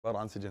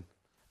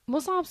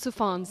Musab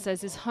Sufan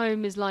says his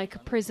home is like a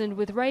prison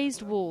with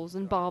raised walls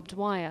and barbed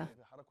wire.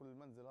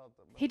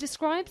 He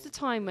describes the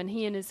time when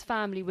he and his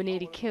family were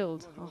nearly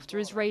killed after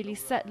Israeli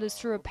settlers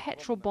threw a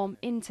petrol bomb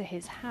into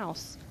his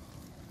house.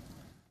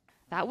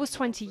 That was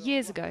 20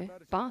 years ago,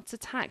 but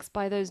attacks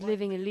by those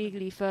living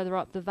illegally further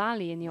up the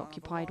valley in the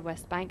occupied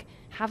West Bank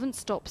haven't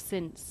stopped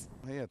since.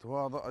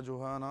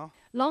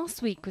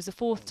 Last week was the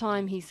fourth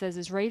time, he says,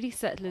 Israeli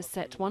settlers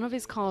set one of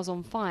his cars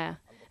on fire,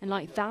 and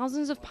like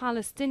thousands of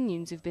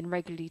Palestinians who've been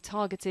regularly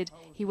targeted,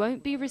 he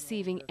won't be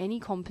receiving any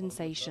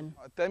compensation.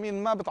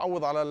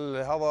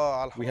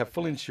 We have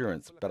full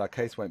insurance, but our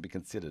case won't be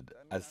considered,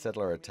 as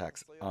settler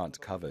attacks aren't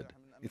covered.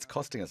 It's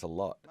costing us a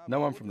lot. No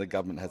one from the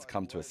government has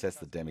come to assess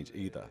the damage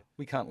either.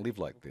 We can't live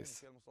like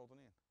this.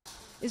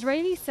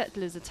 Israeli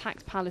settlers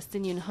attacked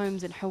Palestinian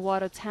homes in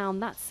Huwara town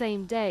that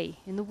same day,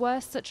 in the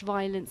worst such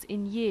violence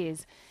in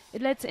years.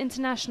 It led to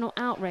international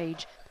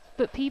outrage,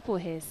 but people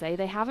here say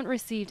they haven't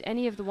received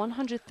any of the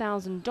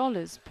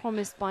 $100,000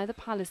 promised by the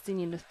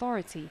Palestinian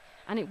Authority,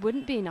 and it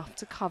wouldn't be enough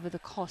to cover the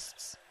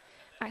costs.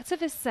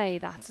 Activists say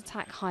that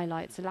attack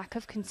highlights a lack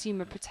of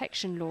consumer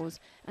protection laws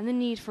and the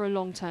need for a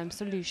long-term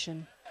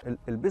solution.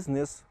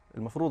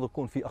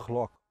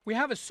 We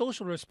have a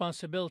social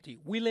responsibility.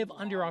 We live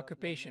under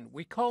occupation.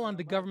 We call on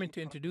the government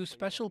to introduce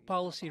special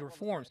policy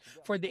reforms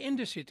for the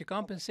industry to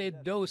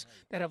compensate those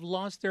that have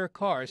lost their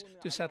cars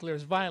to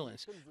settlers'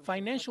 violence.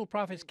 Financial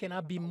profits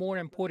cannot be more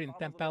important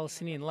than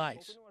Palestinian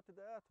lives.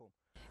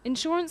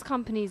 Insurance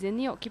companies in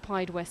the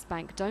occupied West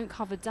Bank don't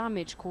cover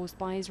damage caused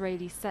by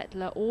Israeli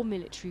settler or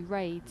military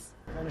raids.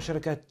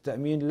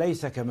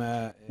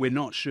 We're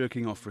not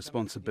shirking off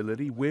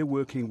responsibility, we're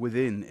working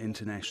within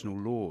international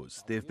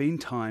laws. There have been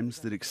times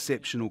that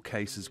exceptional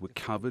cases were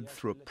covered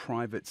through a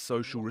private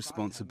social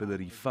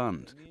responsibility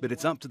fund, but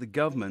it's up to the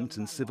government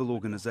and civil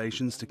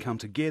organisations to come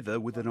together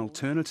with an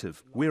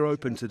alternative. We're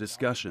open to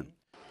discussion.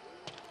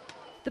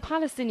 The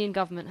Palestinian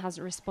government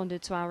hasn't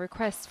responded to our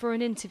requests for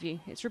an interview.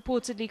 It's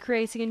reportedly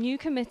creating a new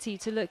committee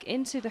to look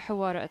into the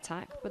Huwara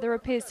attack, but there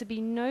appears to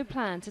be no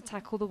plan to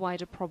tackle the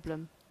wider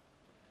problem.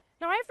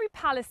 Now, every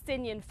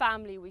Palestinian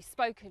family we've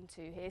spoken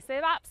to here, so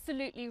they've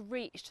absolutely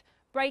reached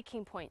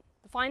breaking point.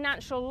 The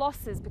financial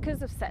losses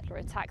because of settler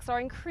attacks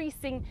are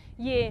increasing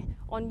year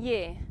on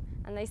year,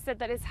 and they said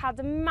that it's had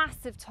a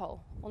massive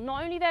toll on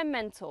not only their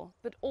mental,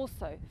 but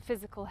also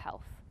physical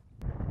health.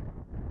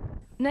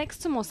 Next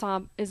to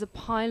Musab is a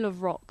pile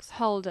of rocks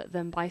hurled at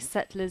them by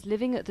settlers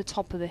living at the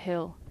top of the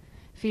hill.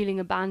 Feeling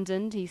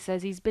abandoned, he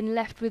says he's been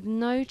left with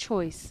no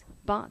choice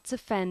but to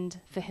fend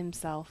for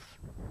himself.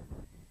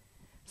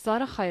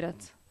 Sara,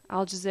 Khairat,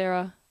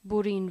 Jazeera,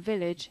 Burin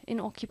village in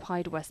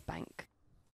occupied West Bank.